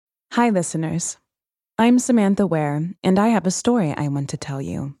Hi, listeners. I'm Samantha Ware, and I have a story I want to tell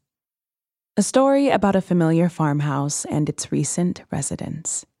you. A story about a familiar farmhouse and its recent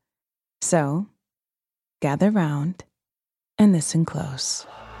residents. So, gather round and listen close.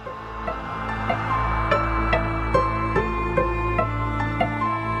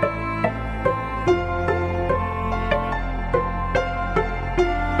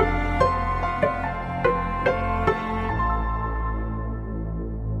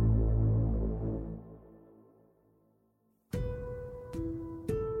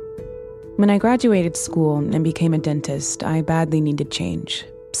 When I graduated school and became a dentist, I badly needed change.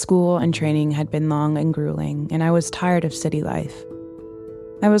 School and training had been long and grueling, and I was tired of city life.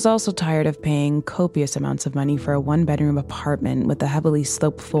 I was also tired of paying copious amounts of money for a one-bedroom apartment with a heavily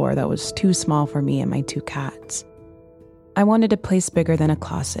sloped floor that was too small for me and my 2 cats. I wanted a place bigger than a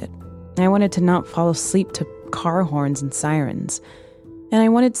closet. I wanted to not fall asleep to car horns and sirens. And I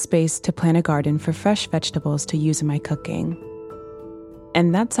wanted space to plant a garden for fresh vegetables to use in my cooking.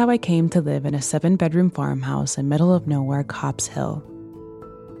 And that's how I came to live in a 7-bedroom farmhouse in middle of nowhere Copp's Hill.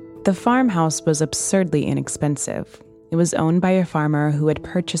 The farmhouse was absurdly inexpensive. It was owned by a farmer who had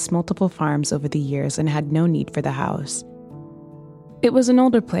purchased multiple farms over the years and had no need for the house. It was an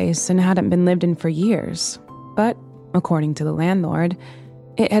older place and hadn't been lived in for years, but, according to the landlord,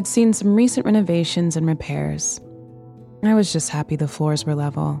 it had seen some recent renovations and repairs. I was just happy the floors were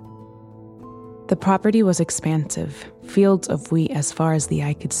level. The property was expansive, fields of wheat as far as the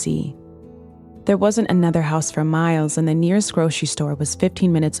eye could see. There wasn't another house for miles, and the nearest grocery store was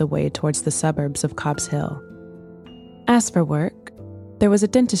 15 minutes away towards the suburbs of Copp's Hill. As for work, there was a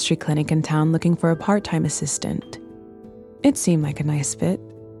dentistry clinic in town looking for a part-time assistant. It seemed like a nice fit.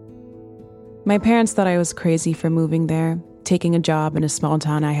 My parents thought I was crazy for moving there, taking a job in a small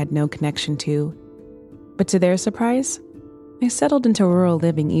town I had no connection to. But to their surprise, I settled into rural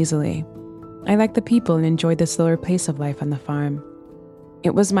living easily. I liked the people and enjoyed the slower pace of life on the farm.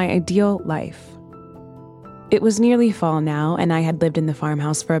 It was my ideal life. It was nearly fall now, and I had lived in the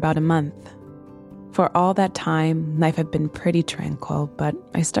farmhouse for about a month. For all that time, life had been pretty tranquil, but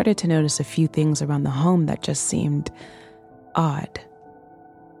I started to notice a few things around the home that just seemed odd.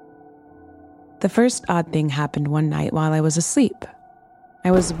 The first odd thing happened one night while I was asleep. I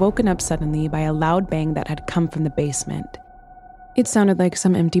was woken up suddenly by a loud bang that had come from the basement. It sounded like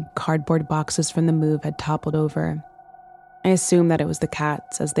some empty cardboard boxes from the move had toppled over. I assumed that it was the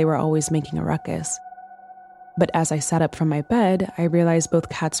cats, as they were always making a ruckus. But as I sat up from my bed, I realized both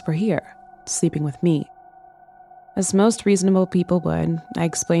cats were here, sleeping with me. As most reasonable people would, I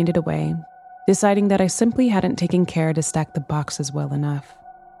explained it away, deciding that I simply hadn't taken care to stack the boxes well enough.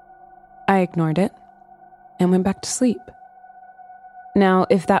 I ignored it and went back to sleep. Now,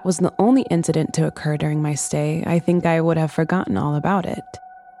 if that was the only incident to occur during my stay, I think I would have forgotten all about it.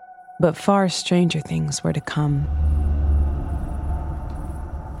 But far stranger things were to come.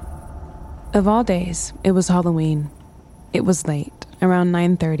 Of all days, it was Halloween. It was late, around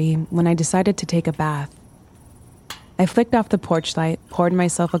 9:30, when I decided to take a bath. I flicked off the porch light, poured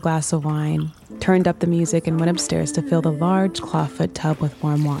myself a glass of wine, turned up the music, and went upstairs to fill the large clawfoot tub with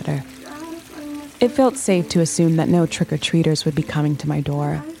warm water. It felt safe to assume that no trick-or-treaters would be coming to my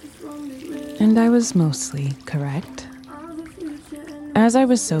door. And I was mostly correct. As I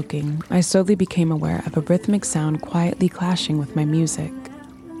was soaking, I slowly became aware of a rhythmic sound quietly clashing with my music.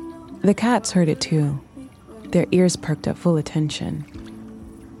 The cats heard it too. Their ears perked up full attention.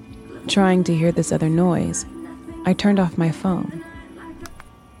 Trying to hear this other noise, I turned off my phone.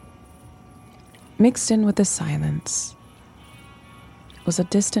 Mixed in with the silence was a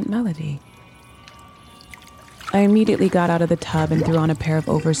distant melody. I immediately got out of the tub and threw on a pair of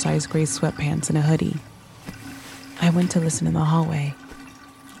oversized gray sweatpants and a hoodie. I went to listen in the hallway.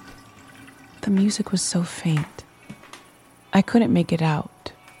 The music was so faint. I couldn't make it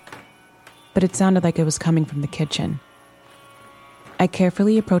out, but it sounded like it was coming from the kitchen. I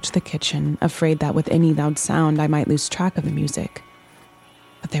carefully approached the kitchen, afraid that with any loud sound I might lose track of the music.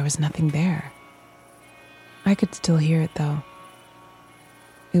 But there was nothing there. I could still hear it, though.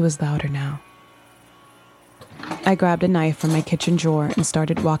 It was louder now. I grabbed a knife from my kitchen drawer and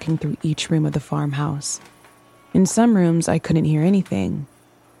started walking through each room of the farmhouse. In some rooms, I couldn't hear anything.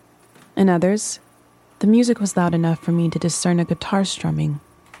 In others, the music was loud enough for me to discern a guitar strumming.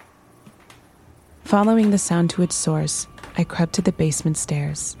 Following the sound to its source, I crept to the basement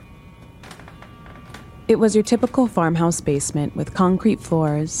stairs. It was your typical farmhouse basement with concrete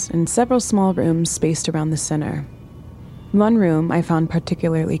floors and several small rooms spaced around the center. One room I found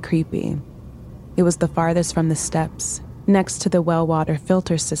particularly creepy. It was the farthest from the steps, next to the well water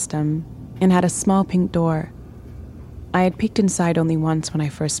filter system, and had a small pink door. I had peeked inside only once when I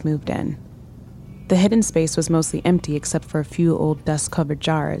first moved in. The hidden space was mostly empty except for a few old dust-covered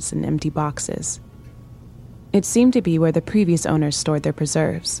jars and empty boxes. It seemed to be where the previous owners stored their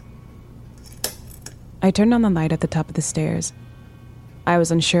preserves. I turned on the light at the top of the stairs. I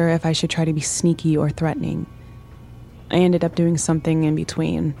was unsure if I should try to be sneaky or threatening. I ended up doing something in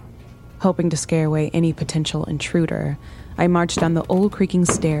between. Hoping to scare away any potential intruder, I marched down the old creaking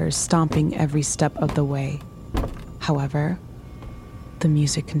stairs, stomping every step of the way. However, the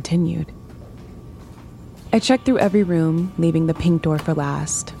music continued. I checked through every room, leaving the pink door for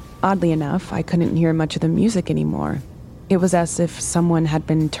last. Oddly enough, I couldn't hear much of the music anymore. It was as if someone had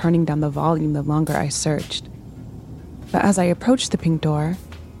been turning down the volume the longer I searched. But as I approached the pink door,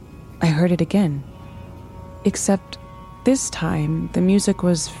 I heard it again. Except this time, the music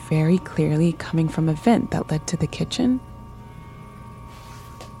was very clearly coming from a vent that led to the kitchen.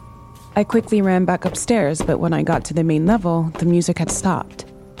 I quickly ran back upstairs, but when I got to the main level, the music had stopped.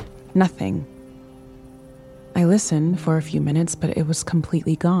 Nothing. I listened for a few minutes, but it was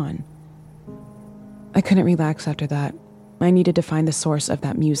completely gone. I couldn't relax after that. I needed to find the source of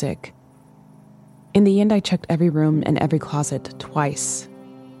that music. In the end, I checked every room and every closet twice.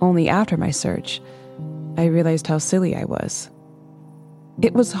 Only after my search, I realized how silly I was.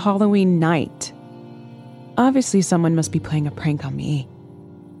 It was Halloween night. Obviously, someone must be playing a prank on me.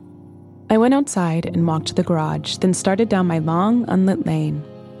 I went outside and walked to the garage, then started down my long, unlit lane.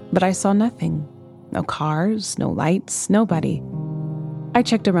 But I saw nothing. No cars, no lights, nobody. I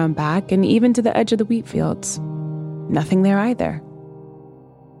checked around back and even to the edge of the wheat fields. Nothing there either.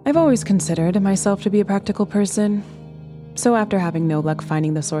 I've always considered myself to be a practical person. So after having no luck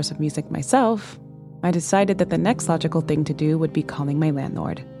finding the source of music myself, I decided that the next logical thing to do would be calling my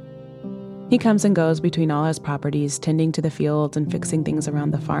landlord. He comes and goes between all his properties, tending to the fields and fixing things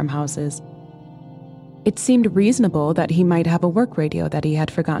around the farmhouses. It seemed reasonable that he might have a work radio that he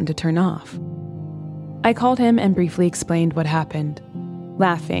had forgotten to turn off. I called him and briefly explained what happened.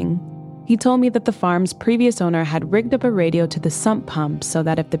 Laughing, he told me that the farm's previous owner had rigged up a radio to the sump pump so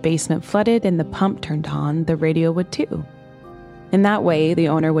that if the basement flooded and the pump turned on, the radio would too. In that way, the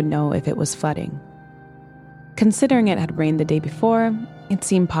owner would know if it was flooding. Considering it had rained the day before, it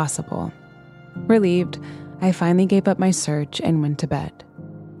seemed possible. Relieved, I finally gave up my search and went to bed.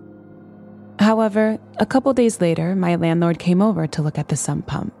 However, a couple days later, my landlord came over to look at the sump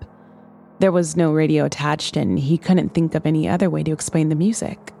pump. There was no radio attached, and he couldn't think of any other way to explain the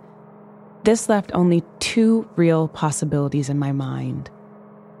music. This left only two real possibilities in my mind.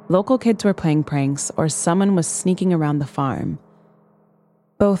 Local kids were playing pranks, or someone was sneaking around the farm.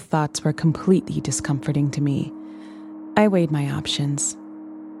 Both thoughts were completely discomforting to me. I weighed my options.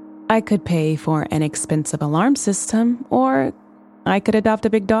 I could pay for an expensive alarm system, or I could adopt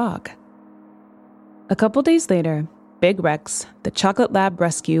a big dog. A couple days later, Big Rex, the chocolate lab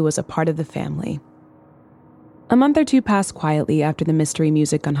rescue, was a part of the family. A month or two passed quietly after the mystery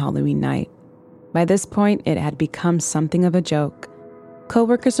music on Halloween night. By this point, it had become something of a joke.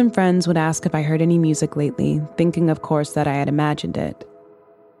 Coworkers and friends would ask if I heard any music lately, thinking, of course, that I had imagined it.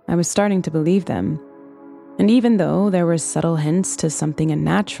 I was starting to believe them. And even though there were subtle hints to something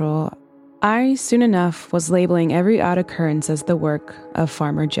unnatural, I soon enough was labeling every odd occurrence as the work of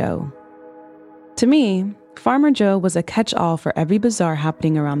Farmer Joe. To me, Farmer Joe was a catch-all for every bizarre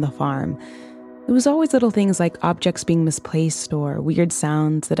happening around the farm. It was always little things like objects being misplaced or weird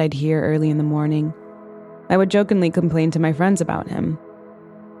sounds that I'd hear early in the morning. I would jokingly complain to my friends about him.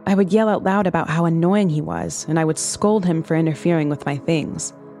 I would yell out loud about how annoying he was, and I would scold him for interfering with my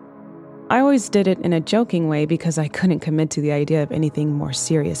things. I always did it in a joking way because I couldn't commit to the idea of anything more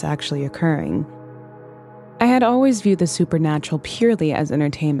serious actually occurring. I had always viewed the supernatural purely as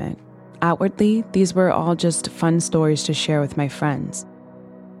entertainment. Outwardly, these were all just fun stories to share with my friends.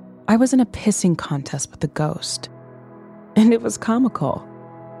 I was in a pissing contest with a ghost, and it was comical.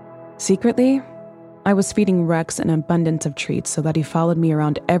 Secretly, I was feeding Rex an abundance of treats so that he followed me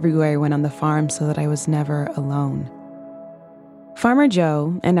around everywhere I went on the farm so that I was never alone. Farmer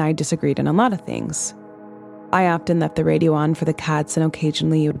Joe and I disagreed on a lot of things. I often left the radio on for the cats, and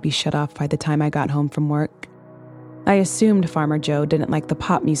occasionally it would be shut off by the time I got home from work. I assumed Farmer Joe didn't like the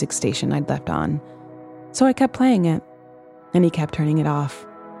pop music station I'd left on, so I kept playing it, and he kept turning it off.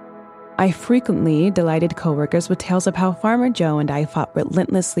 I frequently delighted coworkers with tales of how Farmer Joe and I fought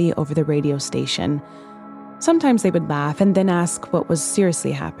relentlessly over the radio station. Sometimes they would laugh and then ask what was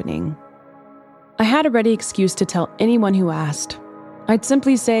seriously happening. I had a ready excuse to tell anyone who asked. I'd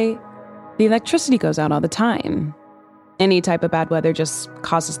simply say, the electricity goes out all the time. Any type of bad weather just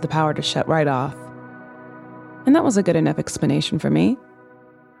causes the power to shut right off. And that was a good enough explanation for me.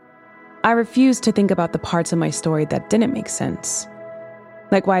 I refused to think about the parts of my story that didn't make sense,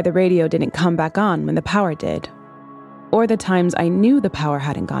 like why the radio didn't come back on when the power did, or the times I knew the power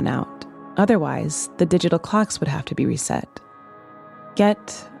hadn't gone out. Otherwise, the digital clocks would have to be reset.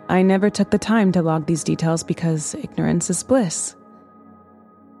 Yet, I never took the time to log these details because ignorance is bliss.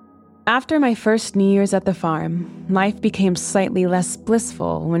 After my first New Year's at the farm, life became slightly less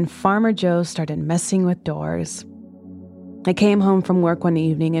blissful when Farmer Joe started messing with doors. I came home from work one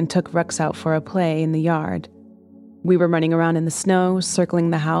evening and took Rex out for a play in the yard. We were running around in the snow,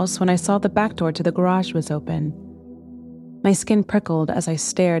 circling the house, when I saw the back door to the garage was open. My skin prickled as I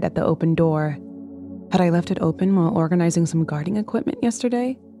stared at the open door. Had I left it open while organizing some gardening equipment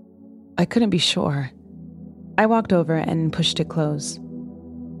yesterday? I couldn't be sure. I walked over and pushed it closed.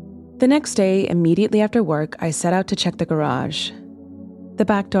 The next day, immediately after work, I set out to check the garage. The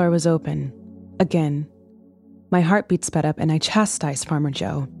back door was open. Again. My heartbeat sped up and I chastised Farmer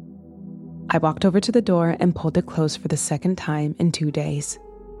Joe. I walked over to the door and pulled it closed for the second time in 2 days.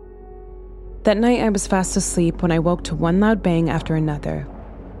 That night I was fast asleep when I woke to one loud bang after another.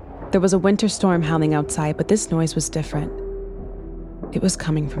 There was a winter storm howling outside, but this noise was different. It was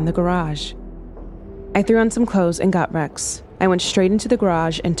coming from the garage. I threw on some clothes and got Rex. I went straight into the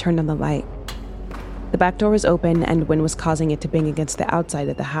garage and turned on the light. The back door was open and wind was causing it to bang against the outside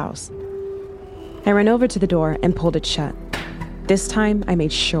of the house. I ran over to the door and pulled it shut. This time, I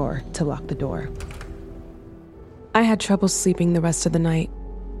made sure to lock the door. I had trouble sleeping the rest of the night.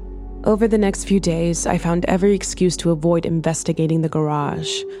 Over the next few days, I found every excuse to avoid investigating the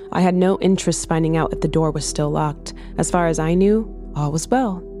garage. I had no interest finding out if the door was still locked. As far as I knew, all was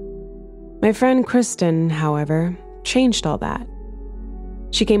well. My friend Kristen, however, changed all that.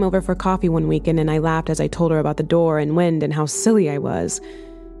 She came over for coffee one weekend and I laughed as I told her about the door and wind and how silly I was.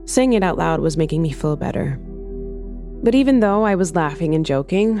 Saying it out loud was making me feel better. But even though I was laughing and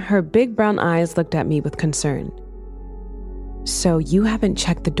joking, her big brown eyes looked at me with concern. "So you haven't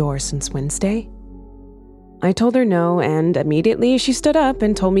checked the door since Wednesday?" I told her no, and immediately she stood up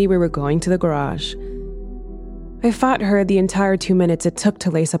and told me we were going to the garage. I fought her the entire 2 minutes it took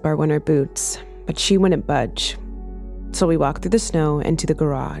to lace up our winter boots, but she wouldn't budge. So we walked through the snow and to the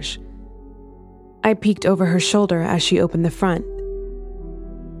garage. I peeked over her shoulder as she opened the front.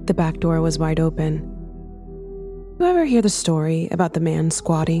 The back door was wide open. "You ever hear the story about the man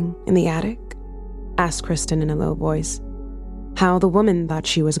squatting in the attic?" asked Kristen in a low voice. "How the woman thought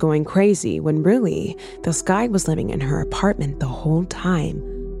she was going crazy when really this guy was living in her apartment the whole time,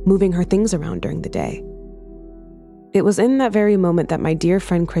 moving her things around during the day." It was in that very moment that my dear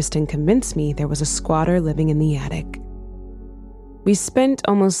friend Kristen convinced me there was a squatter living in the attic. We spent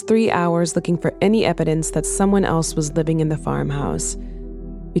almost 3 hours looking for any evidence that someone else was living in the farmhouse.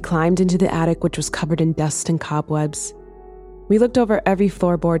 We climbed into the attic, which was covered in dust and cobwebs. We looked over every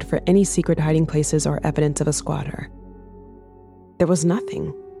floorboard for any secret hiding places or evidence of a squatter. There was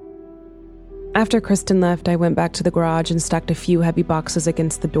nothing. After Kristen left, I went back to the garage and stacked a few heavy boxes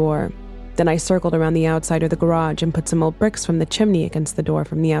against the door. Then I circled around the outside of the garage and put some old bricks from the chimney against the door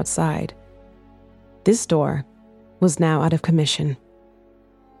from the outside. This door was now out of commission.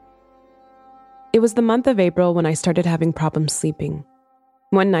 It was the month of April when I started having problems sleeping.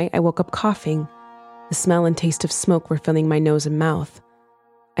 One night, I woke up coughing. The smell and taste of smoke were filling my nose and mouth.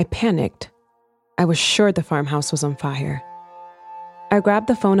 I panicked. I was sure the farmhouse was on fire. I grabbed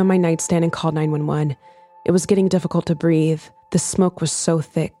the phone on my nightstand and called 911. It was getting difficult to breathe. The smoke was so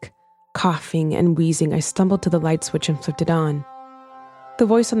thick. Coughing and wheezing, I stumbled to the light switch and flipped it on. The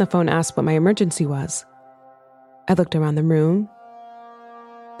voice on the phone asked what my emergency was. I looked around the room.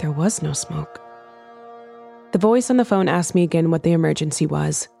 There was no smoke. The voice on the phone asked me again what the emergency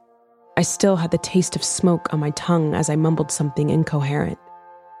was. I still had the taste of smoke on my tongue as I mumbled something incoherent.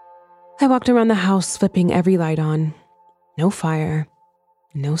 I walked around the house, flipping every light on. No fire,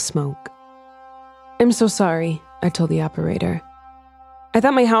 no smoke. "I'm so sorry," I told the operator. "I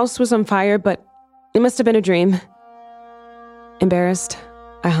thought my house was on fire, but it must have been a dream." Embarrassed,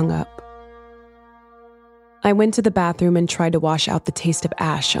 I hung up. I went to the bathroom and tried to wash out the taste of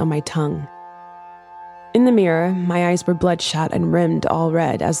ash on my tongue. In the mirror, my eyes were bloodshot and rimmed all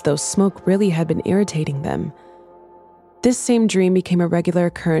red, as though smoke really had been irritating them. This same dream became a regular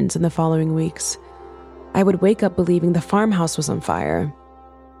occurrence in the following weeks. I would wake up believing the farmhouse was on fire.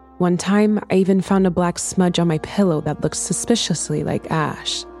 One time, I even found a black smudge on my pillow that looked suspiciously like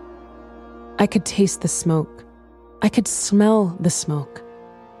ash. I could taste the smoke. I could smell the smoke.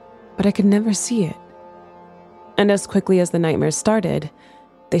 But I could never see it. And as quickly as the nightmares started,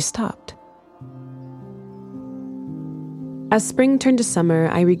 they stopped. As spring turned to summer,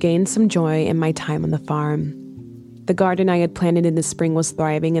 I regained some joy in my time on the farm. The garden I had planted in the spring was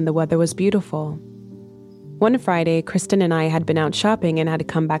thriving and the weather was beautiful. One Friday, Kristen and I had been out shopping and had to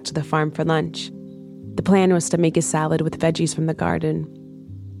come back to the farm for lunch. The plan was to make a salad with veggies from the garden.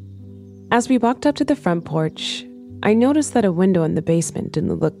 As we walked up to the front porch, I noticed that a window in the basement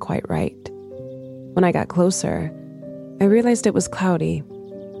didn't look quite right. When I got closer, I realized it was cloudy.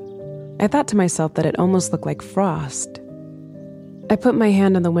 I thought to myself that it almost looked like frost. I put my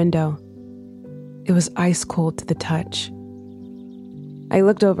hand on the window. It was ice cold to the touch. I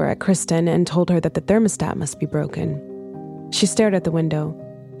looked over at Kristen and told her that the thermostat must be broken. She stared at the window,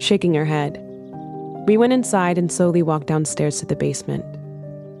 shaking her head. We went inside and slowly walked downstairs to the basement.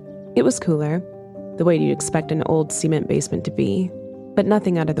 It was cooler, the way you'd expect an old cement basement to be, but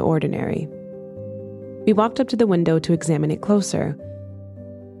nothing out of the ordinary. We walked up to the window to examine it closer.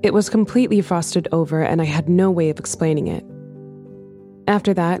 It was completely frosted over, and I had no way of explaining it.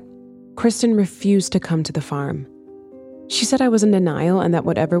 After that, Kristen refused to come to the farm. She said I was in denial and that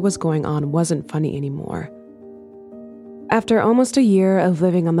whatever was going on wasn't funny anymore. After almost a year of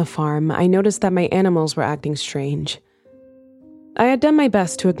living on the farm, I noticed that my animals were acting strange. I had done my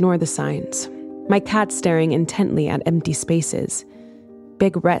best to ignore the signs. My cat staring intently at empty spaces.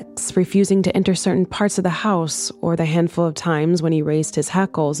 Big Rex refusing to enter certain parts of the house, or the handful of times when he raised his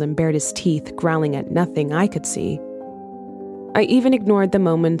hackles and bared his teeth, growling at nothing I could see. I even ignored the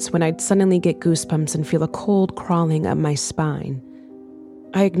moments when I'd suddenly get goosebumps and feel a cold crawling up my spine.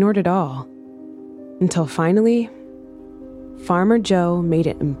 I ignored it all. Until finally, Farmer Joe made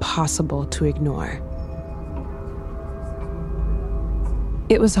it impossible to ignore.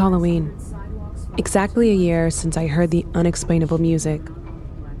 It was Halloween, exactly a year since I heard the unexplainable music.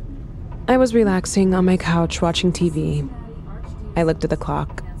 I was relaxing on my couch watching TV. I looked at the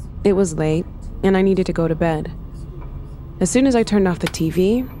clock. It was late, and I needed to go to bed. As soon as I turned off the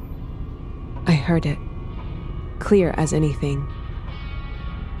TV, I heard it, clear as anything.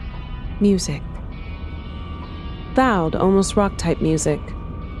 Music. Loud, almost rock-type music.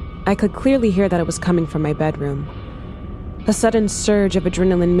 I could clearly hear that it was coming from my bedroom. A sudden surge of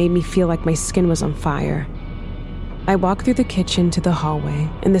adrenaline made me feel like my skin was on fire. I walked through the kitchen to the hallway,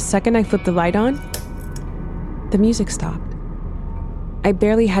 and the second I flipped the light on, the music stopped. I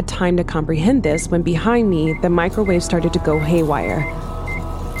barely had time to comprehend this when behind me, the microwave started to go haywire.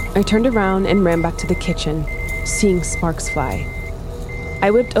 I turned around and ran back to the kitchen, seeing sparks fly.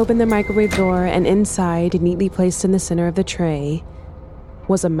 I whipped open the microwave door, and inside, neatly placed in the center of the tray,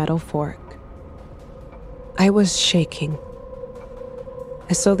 was a metal fork. I was shaking.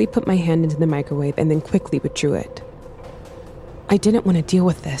 I slowly put my hand into the microwave and then quickly withdrew it. I didn't want to deal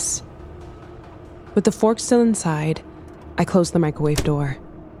with this. With the fork still inside, I closed the microwave door.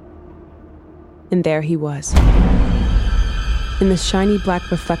 And there he was. In the shiny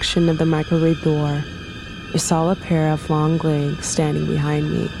black reflection of the microwave door, I saw a pair of long legs standing behind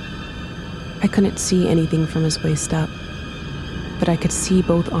me. I couldn't see anything from his waist up, but I could see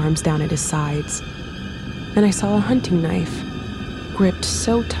both arms down at his sides. And I saw a hunting knife, gripped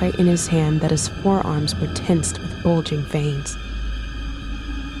so tight in his hand that his forearms were tensed with bulging veins.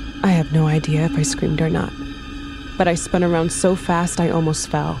 I have no idea if I screamed or not, but I spun around so fast I almost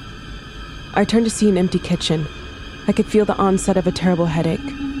fell. I turned to see an empty kitchen. I could feel the onset of a terrible headache.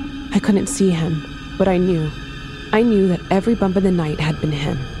 I couldn't see him, but I knew that every bump of the night had been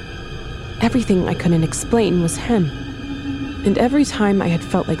him. Everything I couldn't explain was him. And every time I had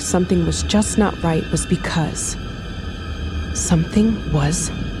felt like something was just not right was because something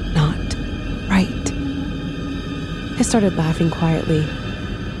was not right. I started laughing quietly,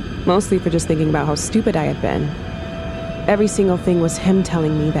 mostly for just thinking about how stupid I had been. Every single thing was him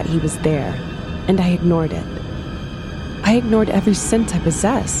telling me that he was there, and I ignored it. I ignored every sense I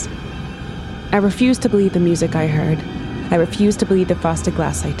possess. I refused to believe the music I heard. I refused to believe the frosted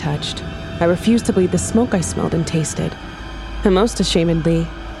glass I touched. I refused to believe the smoke I smelled and tasted. And most ashamedly,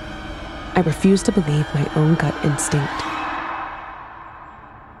 I refused to believe my own gut instinct.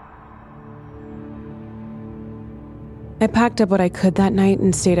 I packed up what I could that night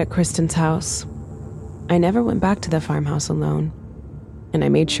and stayed at Kristen's house. I never went back to the farmhouse alone, and I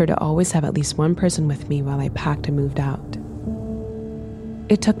made sure to always have at least one person with me while I packed and moved out.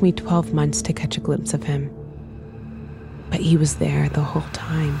 It took me 12 months to catch a glimpse of him, but he was there the whole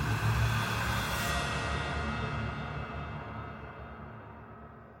time.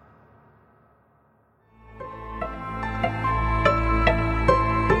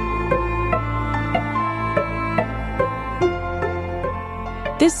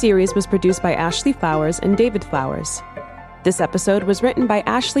 This series was produced by Ashley Flowers and David Flowers. This episode was written by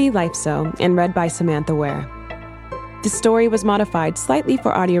Ashley Lifeso and read by Samantha Ware. The story was modified slightly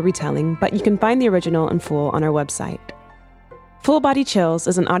for audio retelling, but you can find the original in full on our website. Full Body Chills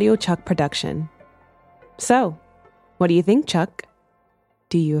is an Audio Chuck production. So, what do you think, Chuck?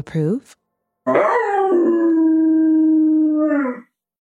 Do you approve?